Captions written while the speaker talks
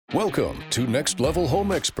Welcome to Next Level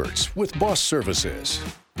Home Experts with Boss Services.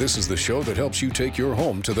 This is the show that helps you take your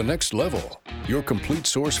home to the next level. Your complete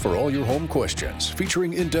source for all your home questions,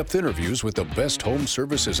 featuring in-depth interviews with the best home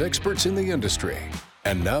services experts in the industry.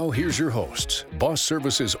 And now here's your hosts, Boss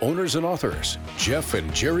Services owners and authors, Jeff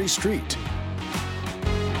and Jerry Street.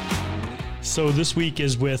 So this week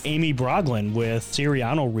is with Amy Broglin with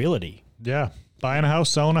Siriano Realty. Yeah. Buying a house,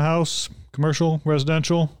 selling a house, commercial,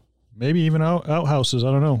 residential, maybe even outhouses.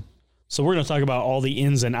 I don't know. So we're going to talk about all the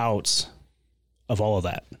ins and outs of all of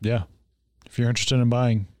that. Yeah. If you're interested in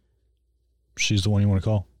buying, she's the one you want to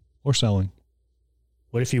call, or selling.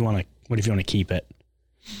 What if you want to keep it?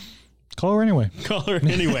 Call her anyway. Call her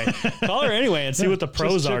anyway and see what the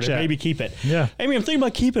pros are to maybe keep it. Yeah. Amy, I'm thinking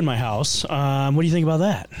about keeping my house. What do you think about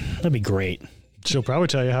that? That'd be great. She'll probably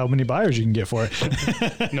tell you how many buyers you can get for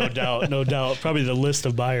it. No doubt. Probably the list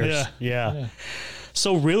of buyers. Yeah.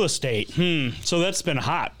 So real estate. So that's been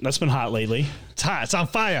hot. That's been hot lately. It's hot. It's on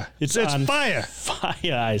fire. It's on fire. Fire,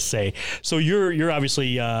 I say. So you're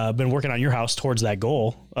obviously been working on your house towards that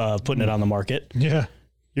goal of putting it on the market. Yeah.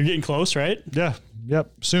 You're getting close, right? Yeah.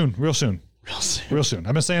 Yep. Soon. Real soon.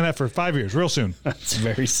 I've been saying that for 5 years. Real soon. That's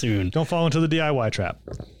very soon. Don't fall into the DIY trap.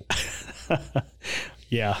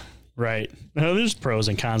 Yeah. Right. There's pros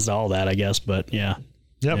and cons to all that, I guess, but yeah.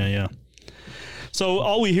 Yep. Yeah. So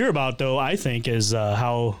all we hear about, though, I think, is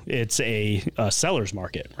how it's a seller's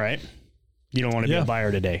market, right? You don't want to be a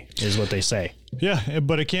buyer today, is what they say. Yeah,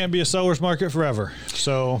 but it can't be a seller's market forever.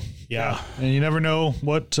 So, yeah. And you never know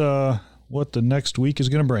what the next week is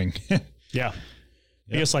going to bring. Yeah.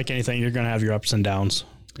 I guess like anything, you're going to have your ups and downs.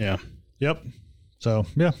 Yeah. Yep. So,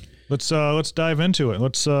 yeah, let's dive into it.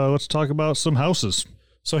 Let's talk about some houses.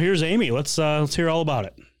 So here's Amy. Let's hear all about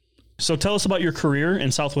it. So tell us about your career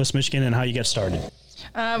in Southwest Michigan and how you got started.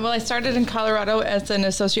 Well, I started in Colorado as an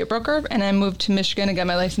associate broker, and I moved to Michigan and got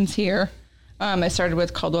my license here. I started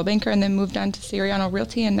with Coldwell Banker and then moved on to Siriano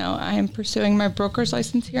Realty, and now I am pursuing my broker's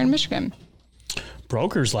license here in Michigan.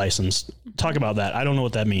 Broker's license? Talk about that. I don't know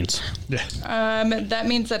what that means. That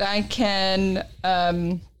means that I can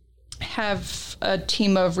have a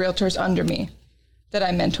team of realtors under me that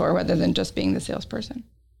I mentor rather than just being the salesperson.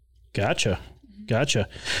 Gotcha.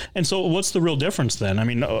 And so what's the real difference then? I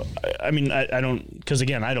don't, because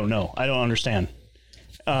again, I don't know. I don't understand.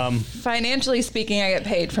 Financially speaking, I get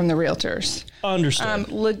paid from the realtors. Understood.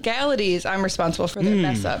 Legalities, I'm responsible for their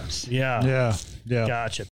mess ups. Yeah.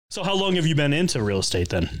 Gotcha. So how long have you been into real estate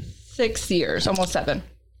then? 6 years, almost 7.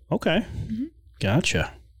 Okay. Mm-hmm.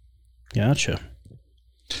 Gotcha.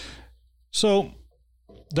 So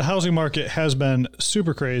the housing market has been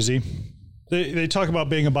super crazy. They talk about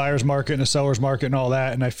being a buyer's market and a seller's market and all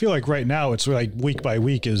that. And I feel like right now it's like week by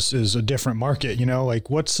week is a different market, you know, like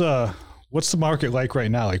what's the market like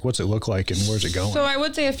right now? Like what's it look like and where's it going? So I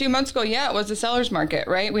would say a few months ago, it was a seller's market,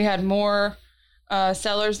 right? We had more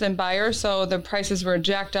sellers than buyers. So the prices were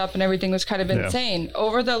jacked up and everything was kind of insane.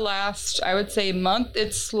 Over the last, I would say month,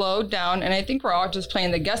 it's slowed down. And I think we're all just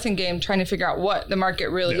playing the guessing game, trying to figure out what the market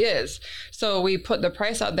really is. So we put the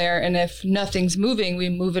price out there, and if nothing's moving, we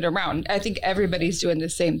move it around. I think everybody's doing the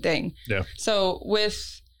same thing. Yeah. So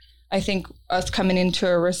with, I think, us coming into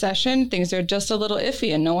a recession, things are just a little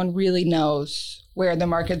iffy and no one really knows where the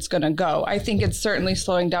market's going to go. I think it's certainly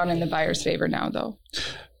slowing down in the buyer's favor now, though.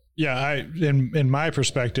 Yeah, in my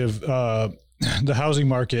perspective, the housing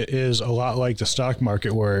market is a lot like the stock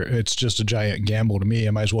market, where it's just a giant gamble to me.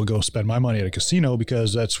 I might as well go spend my money at a casino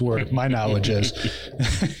because that's where my knowledge is.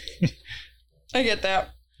 I get that.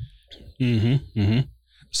 Mm-hmm.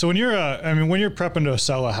 So when you're prepping to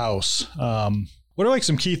sell a house, what are like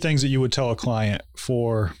some key things that you would tell a client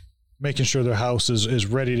for making sure their house is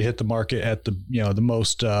ready to hit the market at the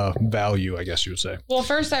most value, I guess you would say? Well,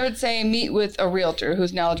 first I would say meet with a realtor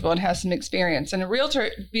who's knowledgeable and has some experience. And a realtor,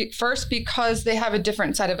 first, because they have a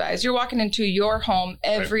different set of eyes. You're walking into your home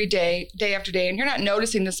every day, day after day, and you're not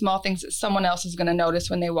noticing the small things that someone else is going to notice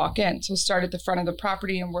when they walk in. So start at the front of the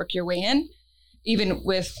property and work your way in, even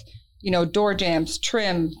with door jambs,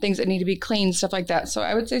 trim, things that need to be cleaned, stuff like that. So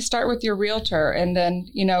I would say start with your realtor and then,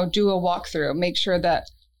 do a walkthrough. Make sure that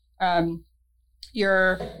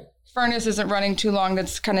your furnace isn't running too long.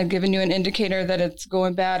 That's kind of giving you an indicator that it's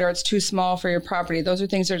going bad or it's too small for your property. Those are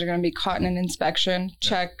things that are going to be caught in an inspection.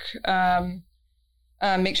 Check,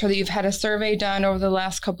 make sure that you've had a survey done over the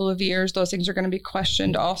last couple of years. Those things are going to be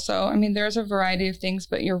questioned also. I mean, there's a variety of things,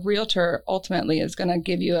 but your realtor ultimately is going to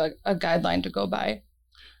give you a guideline to go by.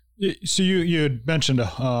 So you had mentioned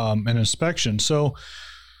an inspection. So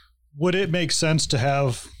would it make sense to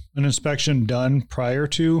have an inspection done prior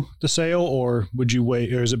to the sale, or would you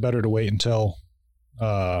wait, or is it better to wait until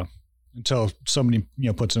until somebody,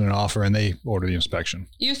 puts in an offer and they order the inspection.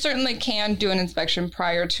 You certainly can do an inspection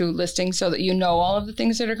prior to listing so that you know all of the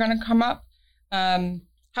things that are going to come up.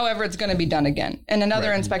 However, it's going to be done again. And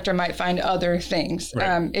another inspector might find other things.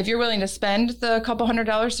 Right. If you're willing to spend the couple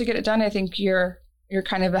 $100s to get it done, I think you're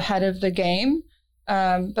kind of ahead of the game.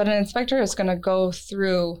 But an inspector is going to go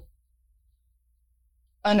through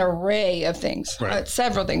an array of things,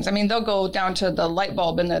 several things. I mean, they'll go down to the light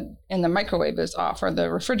bulb in the microwave is off or the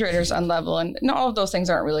refrigerator's on level. And all of those things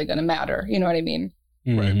aren't really going to matter. You know what I mean?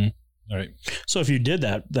 Mm-hmm. Right. All right. So if you did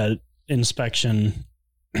that inspection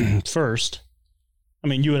first, I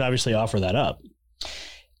mean, you would obviously offer that up.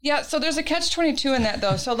 Yeah. So there's a catch-22 in that,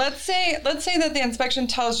 though. So let's say that the inspection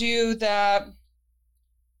tells you that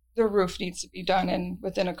the roof needs to be done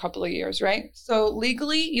within a couple of years, right? So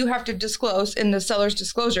legally, you have to disclose in the seller's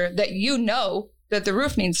disclosure that you know that the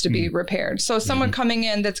roof needs to be repaired. So someone coming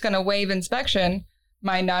in that's going to waive inspection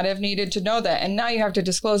might not have needed to know that. And now you have to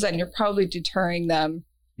disclose that, and you're probably deterring them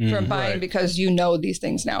from buying because you know these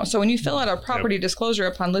things now. So when you fill out a property disclosure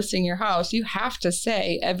upon listing your house, you have to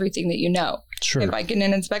say everything that you know. Sure. If I get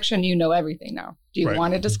an inspection, you know everything now. Do you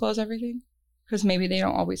want to disclose everything? Because maybe they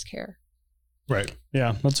don't always care. Right.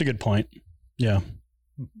 Yeah, that's a good point. Yeah.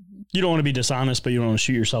 You don't want to be dishonest, but you don't want to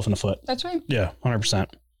shoot yourself in the foot. That's right. Yeah, 100%.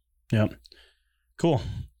 Yeah. Cool.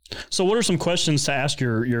 So what are some questions to ask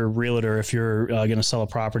your realtor if you're going to sell a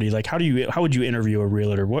property? Like, how would you interview a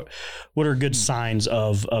realtor? What are good signs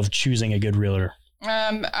of choosing a good realtor?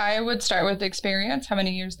 I would start with experience, how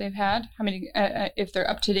many years they've had, how many, if they're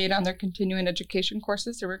up to date on their continuing education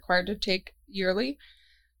courses they're required to take yearly.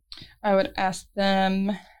 I would ask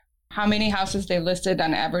them how many houses they listed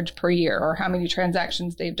on average per year, or how many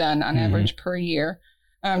transactions they've done on average per year.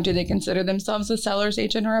 Do they consider themselves a seller's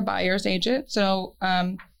agent or a buyer's agent? So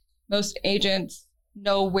most agents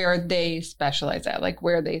know where they specialize at, like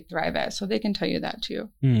where they thrive at. So they can tell you that too.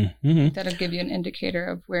 That'll give you an indicator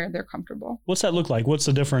of where they're comfortable. What's that look like? What's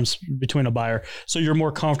the difference between a buyer? So you're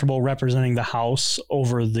more comfortable representing the house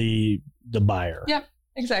over the buyer. Yeah,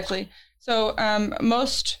 exactly. So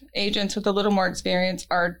most agents with a little more experience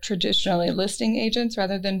are traditionally listing agents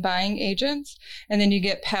rather than buying agents. And then you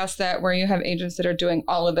get past that where you have agents that are doing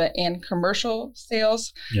all of it and commercial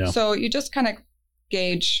sales. Yeah. So you just kind of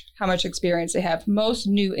gauge how much experience they have. Most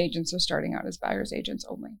new agents are starting out as buyer's agents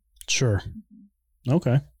only. Sure.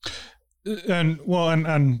 Okay. And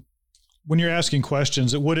when you're asking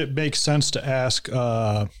questions, would it make sense to ask,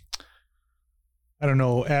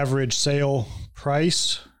 average sale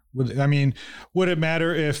price? Would it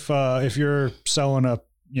matter if you're selling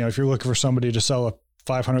if you're looking for somebody to sell a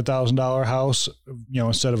 $500,000 house,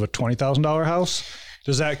 instead of a $20,000 house?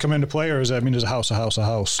 Does that come into play, or is a house a house a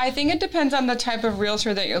house? I think it depends on the type of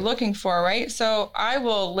realtor that you're looking for, right? So I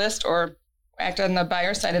will list or act on the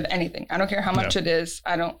buyer side of anything. I don't care how much it is.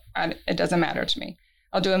 It doesn't matter to me.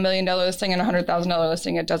 I'll do $1 million listing and $100,000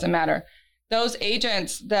 listing. It doesn't matter. Those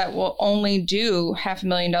agents that will only do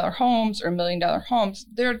 $500,000 homes or $1 million homes,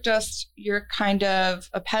 you're kind of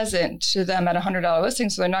a peasant to them at $100 listing.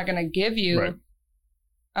 So they're not going to give you,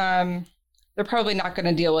 they're probably not going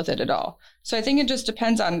to deal with it at all. So I think it just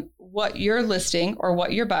depends on what you're listing or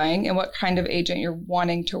what you're buying and what kind of agent you're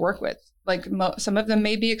wanting to work with. Like some of them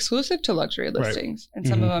may be exclusive to luxury listings and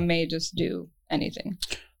some of them may just do anything.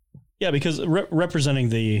 Yeah, because representing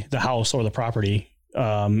the house or the property,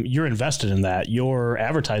 you're invested in that. You're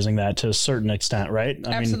advertising that to a certain extent, right?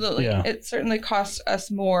 Absolutely. It certainly costs us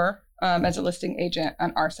more as a listing agent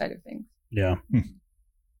on our side of things. Yeah.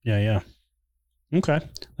 Yeah. Okay.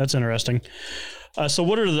 That's interesting. So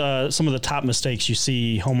what are some of the top mistakes you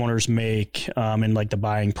see homeowners make in like the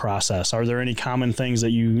buying process? Are there any common things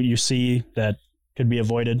that you see that could be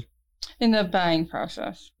avoided? In the buying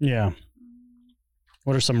process? Yeah.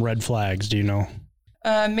 What are some red flags? Do you know?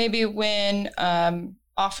 Maybe when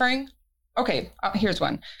offering. Okay, here's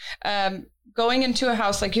one. Going into a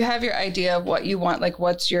house, like you have your idea of what you want, like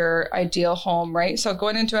what's your ideal home, right? So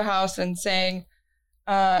going into a house and saying,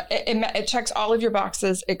 it checks all of your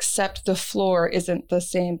boxes except the floor isn't the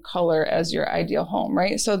same color as your ideal home,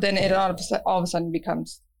 right? So then it all of a sudden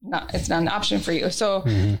becomes it's not an option for you. So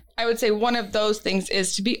I would say one of those things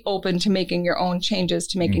is to be open to making your own changes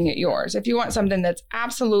to making it yours. If you want something that's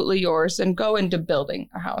absolutely yours, then go into building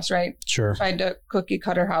a house, right? Sure. Find a cookie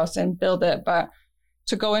cutter house and build it. But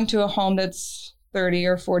to go into a home that's 30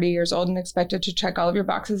 or 40 years old and expect it to check all of your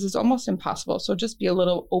boxes is almost impossible. So just be a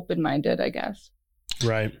little open-minded, I guess.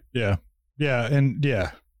 Right. Yeah. Yeah. And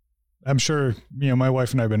I'm sure, my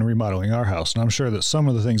wife and I have been remodeling our house, and I'm sure that some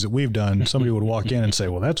of the things that we've done, somebody would walk in and say,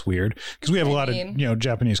 well, that's weird, because we have a lot of,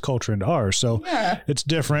 Japanese culture into ours. So it's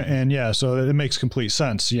different. And so it makes complete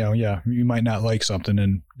sense. You might not like something,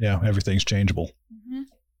 and everything's changeable. Mm-hmm.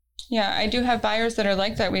 Yeah, I do have buyers that are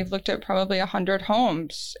like that. We've looked at probably 100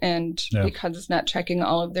 homes, and because it's not checking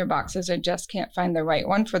all of their boxes, I just can't find the right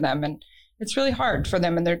one for them. And it's really hard for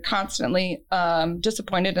them, and they're constantly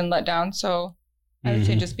disappointed and let down. So I would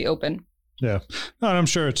say just be open. Yeah. No, and I'm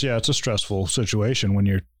sure it's a stressful situation when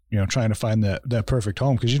you're, trying to find that perfect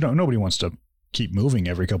home, because nobody wants to keep moving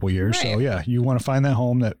every couple of years. Right. So you want to find that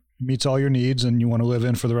home that meets all your needs and you want to live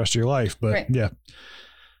in for the rest of your life. But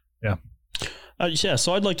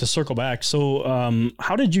so I'd like to circle back. So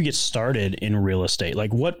how did you get started in real estate?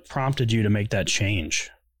 Like, what prompted you to make that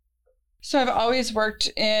change? So I've always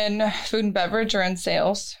worked in food and beverage or in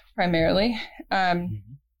sales primarily.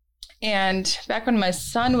 And back when my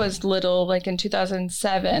son was little, like in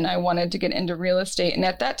 2007, I wanted to get into real estate. And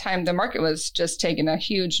at that time, the market was just taking a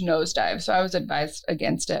huge nosedive. So I was advised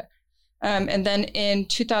against it. And then in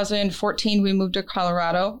 2014, we moved to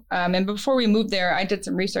Colorado. And before we moved there, I did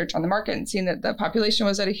some research on the market and seen that the population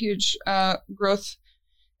was at a huge growth,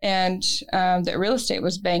 and that real estate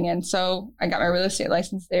was banging. So I got my real estate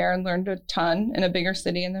license there and learned a ton in a bigger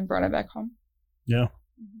city, and then brought it back home. Yeah.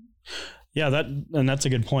 Yeah, that's a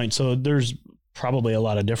good point. So there's probably a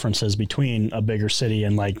lot of differences between a bigger city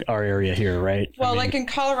and like our area here, right? Well, like in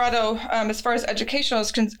Colorado, as far as education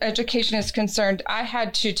is concerned, I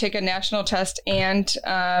had to take a national test and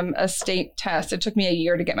a state test. It took me a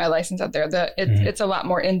year to get my license out there. It's a lot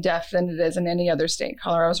more in-depth than it is in any other state.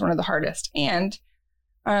 Colorado is one of the hardest. And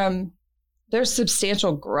there's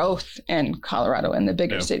substantial growth in Colorado in the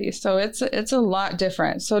bigger cities. So it's a lot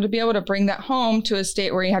different. So to be able to bring that home to a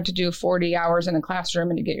state where you have to do 40 hours in a classroom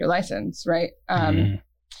and to get your license, right?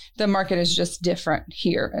 The market is just different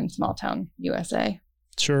here in small town USA.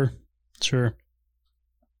 Sure.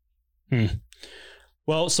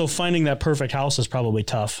 Well, so finding that perfect house is probably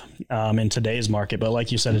tough in today's market. But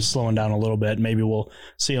like you said, it's slowing down a little bit. Maybe we'll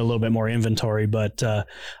see a little bit more inventory. But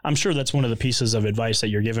I'm sure that's one of the pieces of advice that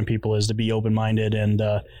you're giving people is to be open-minded. And,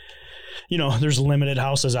 there's limited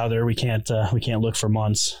houses out there. We can't look for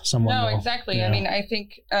months. No, exactly. Yeah. I mean, I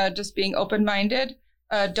think just being open-minded,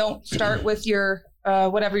 don't start with your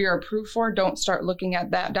whatever you're approved for. Don't start looking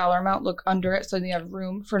at that dollar amount. Look under it so you have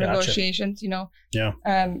room for negotiations. Yeah.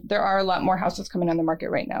 There are a lot more houses coming on the market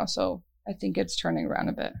right now, so I think it's turning around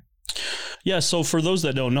a bit. Yeah. So for those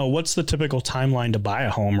that don't know, what's the typical timeline to buy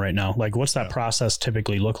a home right now? Like, what's that process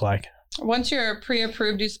typically look like? Once you're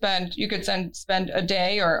pre-approved, you could spend a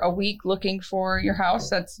day or a week looking for your house.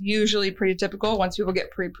 That's usually pretty typical. Once people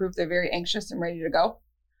get pre-approved, they're very anxious and ready to go.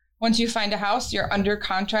 Once you find a house, you're under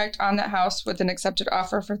contract on that house with an accepted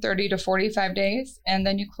offer for 30 to 45 days. And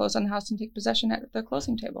then you close on the house and take possession at the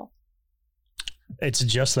closing table. It's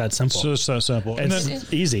just that simple. It's just that simple.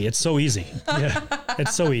 It's easy. It's so easy. Yeah.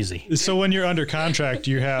 It's so easy. So when you're under contract,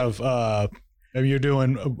 you have, you're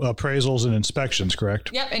doing appraisals and inspections,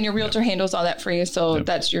 correct? Yep. And your realtor handles all that for you. So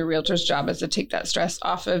that's your realtor's job, is to take that stress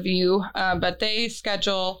off of you. But they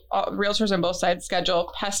schedule, realtors on both sides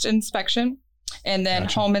schedule pest inspection, and then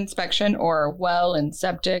home inspection or well and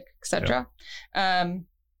septic, etc.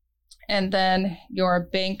 And then your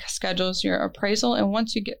bank schedules your appraisal. And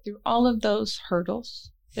once you get through all of those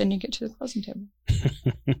hurdles, then you get to the closing table.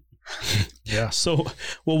 Yeah. So,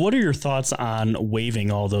 what are your thoughts on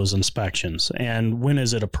waiving all those inspections, and when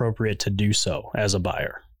is it appropriate to do so as a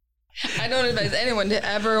buyer? I don't advise anyone to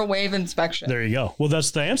ever waive inspection. There you go. Well,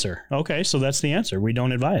 that's the answer. Okay. So that's the answer. We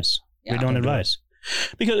don't advise. Yeah. We don't advise.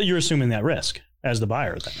 Because you're assuming that risk as the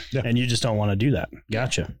buyer then, and you just don't want to do that.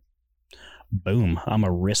 Gotcha. Boom. I'm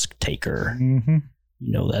a risk taker.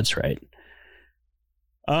 Mm-hmm. That's right.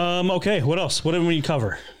 Okay. What else? What did we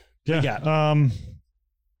cover? Yeah.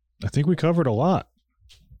 I think we covered a lot.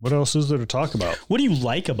 What else is there to talk about? What do you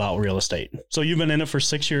like about real estate? So you've been in it for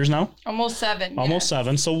 6 years now? Almost 7. Almost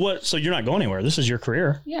 7. So you're not going anywhere. This is your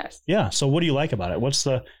career. Yes. Yeah. So what do you like about it?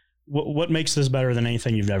 What makes this better than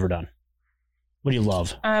anything you've ever done? What do you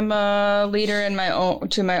love? I'm a leader in my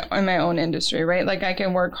own industry, right? Like, I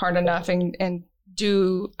can work hard enough and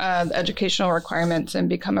do the educational requirements and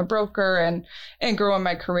become a broker and grow in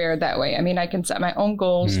my career that way. I mean, I can set my own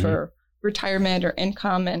goals for retirement or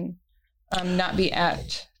income and not be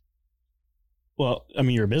at. Well, I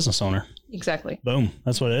mean, you're a business owner. Exactly. Boom.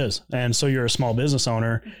 That's what it is. And so you're a small business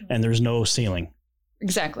owner and there's no ceiling.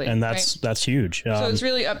 Exactly. And that's huge. So it's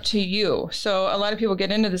really up to you. So a lot of people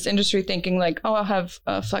get into this industry thinking like, oh, I'll have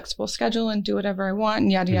a flexible schedule and do whatever I want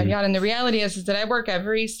and yada, yada, yada. And the reality is that I work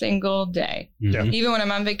every single day. Yeah. Even when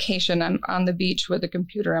I'm on vacation, I'm on the beach with a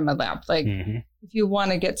computer on my lap. Like if you want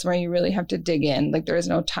to get somewhere, you really have to dig in. Like there is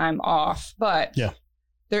no time off. But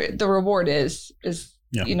the reward is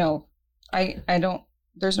you know,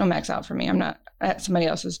 there's no max out for me. I'm not at somebody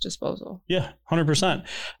else's disposal. Yeah, 100%.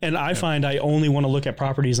 And I find I only want to look at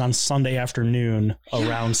properties on Sunday afternoon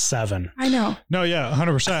around 7. I know. No, yeah,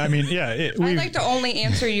 100%. I mean, yeah. I like to only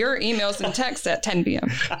answer your emails and texts at 10 p.m.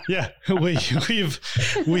 Yeah, we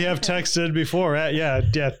have texted before at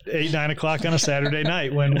 8, 9 o'clock on a Saturday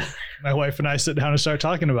night when my wife and I sit down and start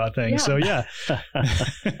talking about things. So yeah.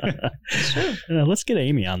 Let's get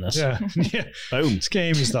Amy on this. Yeah. Boom. Let's get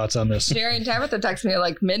Amy's thoughts on this. Jerry and Tabitha texted me at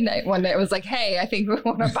like midnight one day. It was like, hey, I think we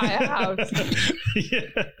want to buy a house.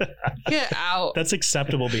 Get out. That's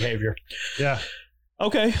acceptable behavior. Yeah.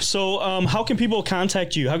 Okay. So how can people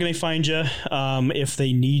contact you? How can they find you if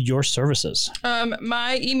they need your services?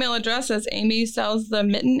 My email address is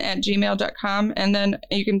amysellsthemitten@gmail.com. And then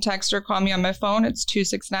you can text or call me on my phone. It's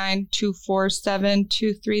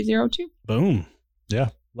 269-247-2302. Boom.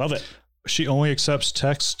 Yeah. Love it. She only accepts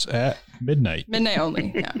texts at midnight. Midnight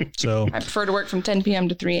only, yeah. So I prefer to work from 10 p.m.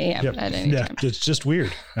 to 3 a.m. at any time. It's just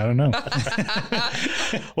weird. I don't know.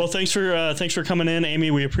 Well, thanks for coming in,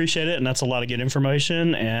 Amy. We appreciate it, and that's a lot of good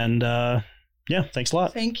information. And thanks a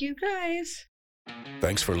lot. Thank you, guys.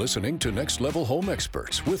 Thanks for listening to Next Level Home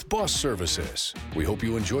Experts with Boss Services. We hope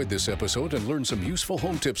you enjoyed this episode and learned some useful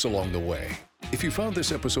home tips along the way. If you found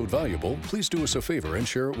this episode valuable, please do us a favor and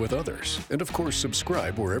share it with others. And of course,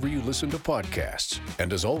 subscribe wherever you listen to podcasts.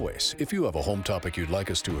 And as always, if you have a home topic you'd like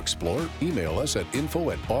us to explore, email us at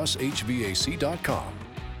info@bosshvac.com.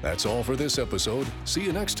 That's all for this episode. See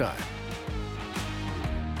you next time.